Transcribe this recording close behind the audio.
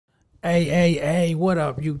Hey, what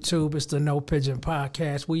up, YouTube? It's the No Pigeon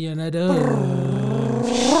Podcast. We in it.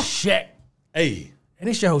 Shit. Hey. And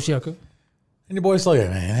it's your host, Yucca. And your boy Slugger,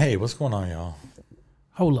 man. Hey, what's going on, y'all?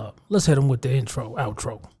 Hold up. Let's hit him with the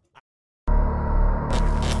outro.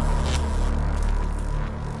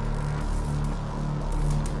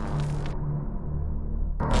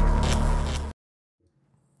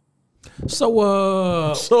 So,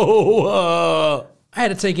 I had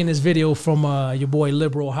to take in this video from your boy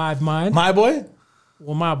Liberal Hive Mind. My boy?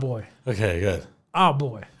 Well, my boy. Okay, good. Our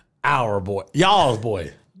boy. Our boy. Y'all's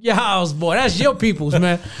boy. Y'all's boy. That's your people's,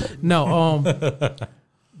 man. No,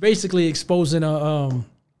 basically exposing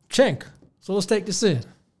CENK. So let's take this in.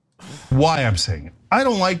 Why I'm saying it. I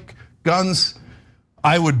don't like guns.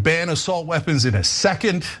 I would ban assault weapons in a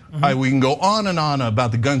second. We can go on and on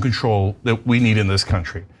about the gun control that we need in this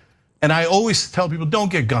country. And I always tell people, don't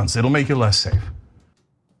get guns. It'll make you less safe.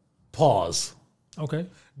 Pause. Okay.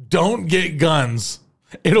 Don't get guns.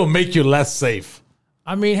 It'll make you less safe.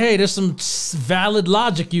 I mean, hey, there's some valid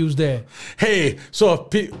logic used there. Hey, so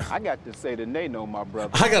if I got to say the NATO, my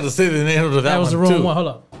brother. I got to say the name to that was one the wrong too. one. Hold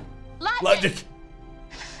up. Logic.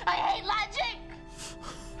 I hate logic.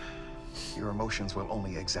 Your emotions will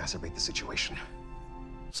only exacerbate the situation.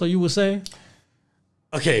 So you were saying?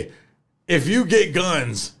 Okay, if you get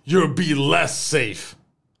guns, you'll be less safe.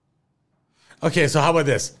 Okay, so how about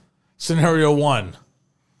this? Scenario one.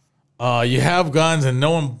 You have guns and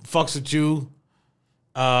no one fucks with you.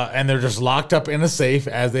 And they're just locked up in a safe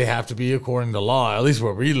as they have to be according to law, at least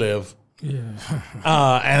where we live. Yeah.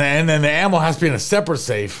 And then the ammo has to be in a separate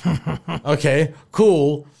safe. Okay,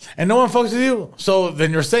 cool. And no one fucks with you, so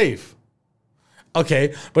then you're safe.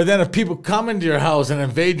 Okay, but then if people come into your house and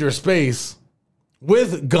invade your space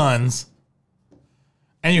with guns,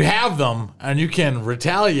 and you have them, and you can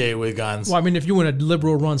retaliate with guns. Well, I mean, if you're in a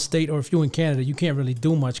liberal-run state or if you're in Canada, you can't really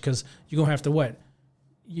do much because you're going to have to what?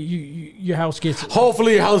 Your house gets...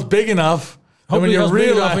 Hopefully your house big enough. Hopefully your house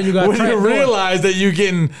big enough and you got trap doors. Realize that you're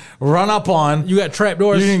getting run up on. You got trap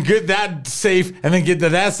doors. You can get that safe and then get to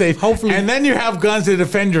that safe. Hopefully. And then you have guns to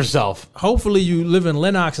defend yourself. Hopefully you live in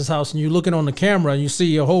Lennox's house and you're looking on the camera and you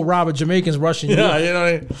see a whole rob of Jamaicans rushing you. Yeah, you know what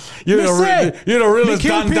I mean? You're the realest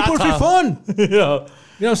kill people for fun. Yeah.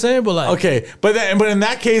 You know what I'm saying? But like, okay, but in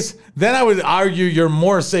that case, then I would argue you're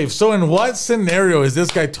more safe. So in what scenario is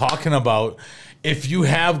this guy talking about? If you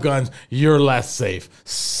have guns, you're less safe.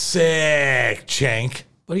 Sick, CENK.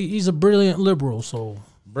 But he's a brilliant liberal, so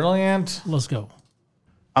brilliant. Let's go.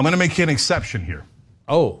 I'm gonna make an exception here.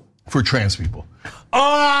 Oh, for trans people. They're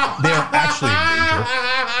actually in danger.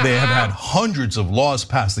 They have had hundreds of laws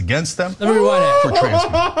passed against them. Let me rewind that. For trans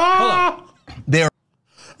people. Hold on. They're.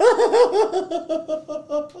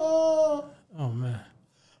 Oh man.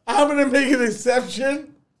 I'm gonna make an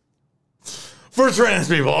exception for trans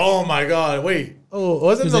people. Oh my god! Wait. Oh,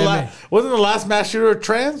 wasn't the last mass shooter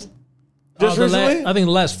trans? Just recently? I think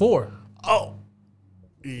the last 4. Oh.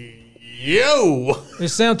 Yo. It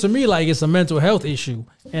sounds to me like it's a mental health issue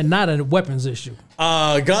and not a weapons issue.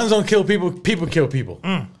 Guns don't kill people. People kill people.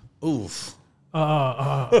 Oof.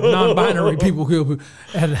 Non-binary people kill people.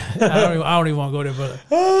 And I don't even want to go there, but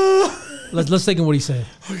let's take in what he said.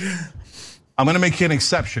 Okay. I'm going to make an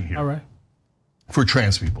exception here. All right. For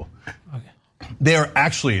trans people. Okay. They are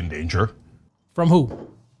actually in danger. From who?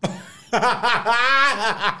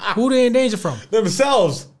 Who they in danger from?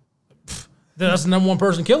 Themselves. That's the number one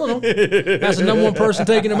person killing them. That's the number one person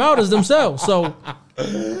taking them out is themselves. So,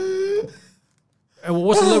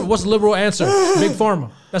 what's the liberal answer? Big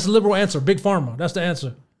Pharma. That's the liberal answer. Big Pharma. That's the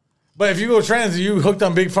answer. But if you go trans, you hooked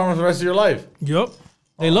on Big Pharma for the rest of your life. Yep.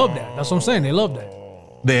 They love that. That's what I'm saying. They love that.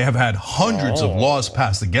 They have had hundreds of laws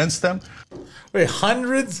passed against them. Wait,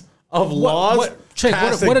 hundreds of laws? What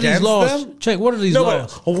are these laws? Check, what are these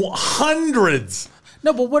laws? Hundreds.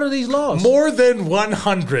 No, but what are these laws? More than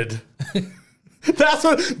 100. That's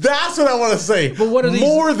what I want to say. But what are these?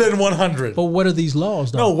 More than 100. But what are these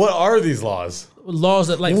laws, though? No, what are these laws? Laws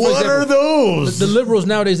that, like, what are those? The liberals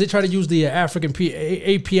nowadays, they try to use the African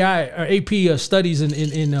AP studies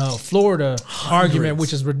in Florida argument,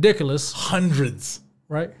 which is ridiculous. Hundreds.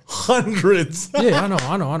 Right? Hundreds. Yeah, I know.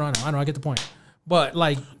 I get the point. But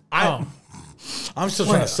like, I'm still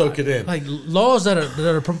trying to soak it in. Like laws that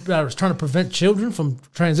are trying to prevent children from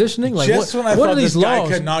transitioning. Like just what, when I what thought are these this guy laws?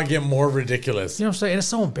 could not get more ridiculous. You know what I'm saying? It's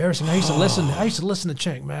so embarrassing. I used to listen to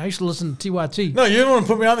CENK, man. I used to listen to TYT. No, you don't want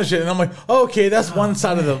to put me on this shit, and I'm like, oh, okay, that's one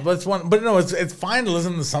side of the. That's one, but no, it's fine to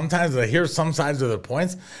listen to sometimes. I hear some sides of their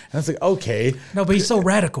points, and it's like, okay. No, but he's so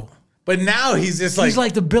radical. But now he's just like he's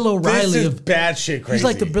like the Bill O'Reilly this is of bad shit. Crazy. He's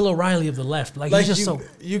like the Bill O'Reilly of the left. Like he's just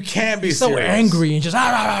you can't be so serious. angry and just you know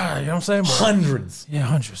what I'm saying? But, Hundreds. yeah,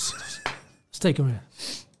 hundreds. Let's take him in.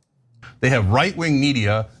 They have right-wing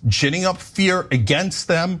media ginning up fear against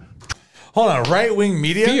them. Hold on, right-wing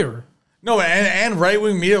media? Fear. No, and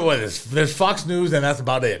right-wing media, what is? There's Fox News, and that's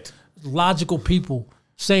about it. Logical people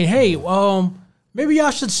saying, hey, maybe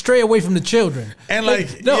y'all should stray away from the children. And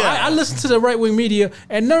I listen to the right-wing media,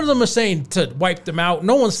 and none of them are saying to wipe them out.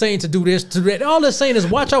 No one's saying to do this, to that. All they're saying is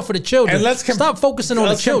watch out for the children. And stop focusing on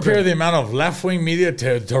the children. Let's compare the amount of left-wing media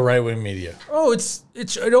to right-wing media. Oh,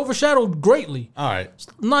 it overshadowed greatly. All right.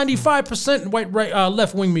 95%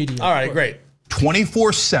 left-wing media. All right, great.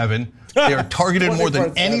 24/7. They are targeted more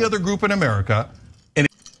than any other group in America. And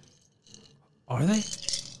are they?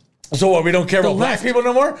 So what? We don't care about black people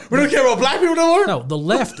no more? We don't care about black people no more? No, the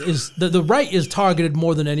left is the right is targeted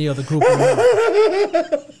more than any other group in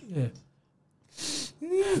America. Yeah.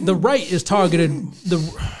 The right is targeted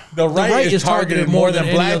the right is targeted more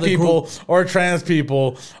than black people or trans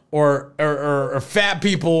people or fat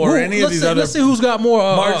people or any of these other. Let's see who's got more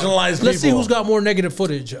marginalized people. Let's see who's got more negative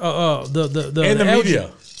footage. In the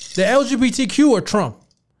media. The LGBTQ or Trump?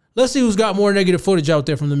 Let's see who's got more negative footage out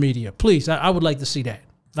there from the media. Please, I would like to see that.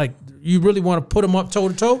 Like, you really want to put them up toe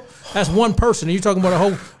to toe? That's one person, and you're talking about a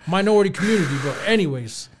whole minority community. But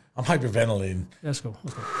anyways, I'm hyperventilating. Let's go.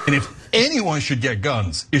 And if anyone should get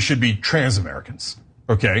guns, it should be trans Americans.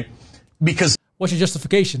 Okay, because what's your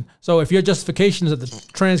justification? So if your justification is that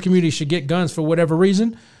the trans community should get guns for whatever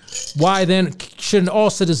reason, why then shouldn't all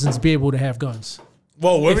citizens be able to have guns?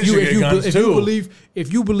 Well, women should get guns too.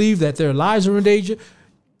 If you believe that their lives are in danger,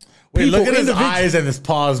 wait, look at his eyes and his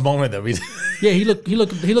pause moment that we. Yeah, he looked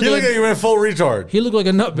like he went full retard. He looked like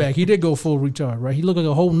a nutbag. He did go full retard, right? He looked like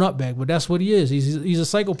a whole nutbag, but that's what he is. He's a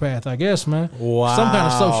psychopath, I guess, man. Wow, some kind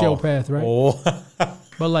of sociopath, right? Oh.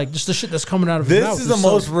 But like just the shit that's coming out of his mouth. This is the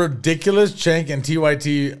most ridiculous Cenk and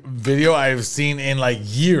TYT video I've seen in like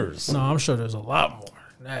years. No, I'm sure there's a lot more.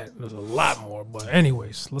 There's a lot more. But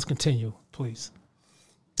anyways, let's continue, please.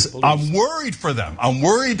 I'm worried for them. I'm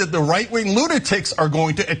worried that the right-wing lunatics are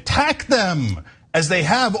going to attack them as they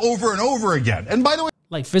have over and over again. And by the way,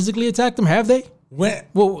 like physically attack them, have they? When?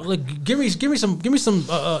 Well, like give me some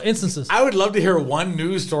instances. I would love to hear one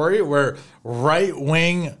news story where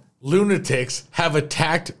right-wing lunatics have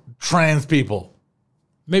attacked trans people.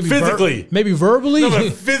 Maybe physically, maybe verbally. No,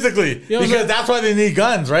 but physically, you know, because that's why they need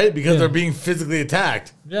guns, right? Because they're being physically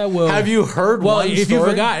attacked. Yeah, well, have you heard? Well, one if story?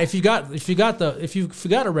 you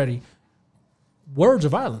forgot already, words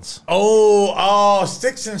of violence. Oh,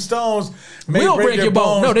 sticks and stones may break your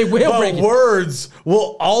bones. No, they will break your bones. Words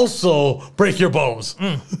will also break your bones.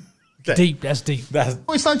 Okay. Deep. That's deep.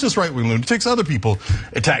 It's not just right-wing lunatics. Other people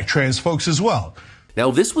attack trans folks as well.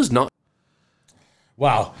 Now, this was not.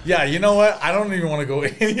 Wow. Yeah, you know what? I don't even want to go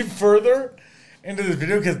any further into this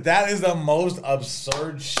video because that is the most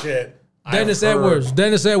absurd shit Dennis Edwards.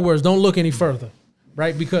 Dennis Edwards, don't look any further.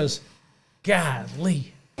 Right? Because,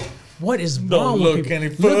 golly, what is wrong with people? Don't look any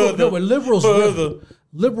further. But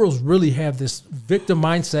liberals really have this victim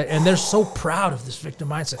mindset, and they're so proud of this victim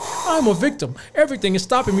mindset. I'm a victim. Everything is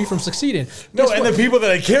stopping me from succeeding. No, and the people that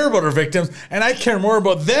I care about are victims, and I care more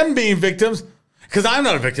about them being victims. Because I'm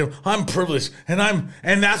not a victim, I'm privileged, and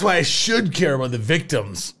that's why I should care about the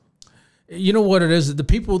victims. You know what it is? The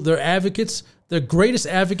people, they're advocates. Their greatest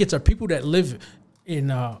advocates are people that live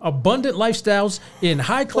in abundant lifestyles, in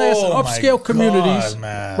high-class, upscale communities.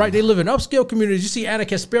 Right? They live in upscale communities. You see Anna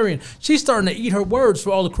Kasparian. She's starting to eat her words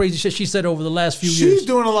for all the crazy shit she said over the last few years. She's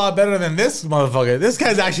doing a lot better than this motherfucker. This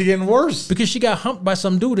guy's actually getting worse. Because she got humped by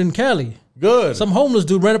some dude in Cali. Good. Some homeless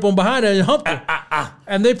dude ran up on behind her and humped her.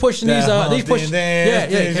 And they pushing these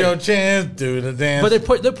your chance, do the dance.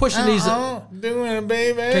 But they're pushing these doing it,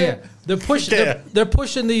 baby. Yeah. They're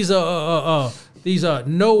pushing these no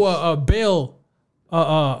bail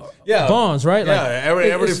bonds, right? Yeah, like,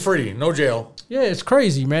 everybody's free, no jail. Yeah, it's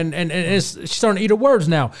crazy, man. And she's starting to eat her words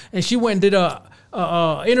now. And she went and did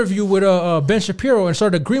a interview with Ben Shapiro and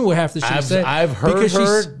started agreeing with half the shit. I've heard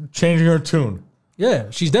her changing her tune.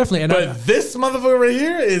 Yeah, she's definitely. But this motherfucker right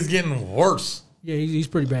here is getting worse. Yeah, he's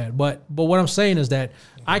pretty bad. But what I'm saying is that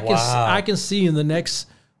I can see in the next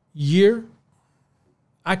year,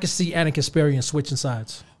 I can see Anna Kasparian switching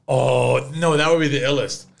sides. Oh no, that would be the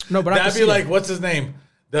illest. No, but that'd be like what's his name,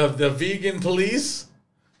 the vegan police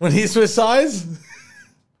when he switched sides.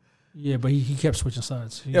 Yeah, but he kept switching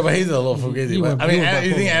sides. But he's a little fugazi. I mean,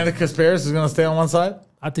 you think Anna Kasparian is going to stay on one side?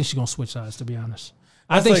 I think she's going to switch sides, to be honest.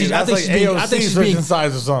 I think she's being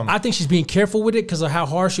size or something. I think she's being careful with it because of how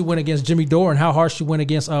hard she went against Jimmy Dore and how hard she went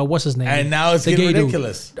against what's his name? And now it's getting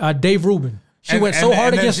ridiculous. Dave Rubin. She went so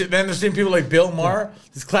hard against. Then there's seen people like Bill Maher,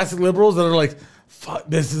 these classic liberals that are like, "Fuck,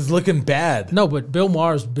 this is looking bad." No, but Bill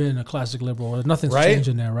Maher's been a classic liberal. Nothing's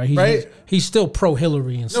changing there, right? He's still pro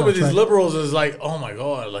Hillary and stuff. No, but these liberals is like, "Oh my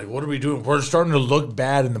god, like what are we doing? We're starting to look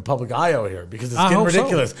bad in the public eye out here because it's getting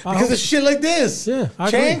ridiculous because of shit like this." Yeah,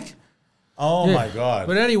 I Cenk. agree. Oh my god.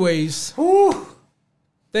 But anyways, whew.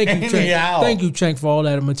 Thank you, Cenk. Thank you, Cenk, for all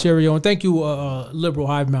that material, and thank you, Liberal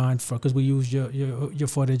Hive Mind, for because we used your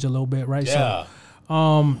footage a little bit, right? Yeah.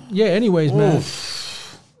 So, anyways, man,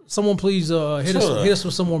 someone please hit us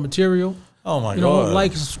with some more material. Oh my god!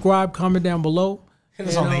 Like, subscribe, comment down below. Hit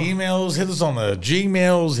us on the emails. Hit us on the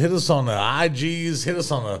Gmails. Hit us on the IGs. Hit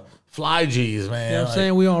us on the Fly Gs, man. You know what I'm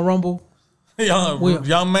saying? We on Rumble.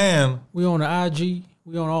 young man. We on the IG.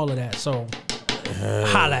 We on all of that. So,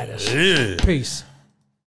 holla at us. Peace.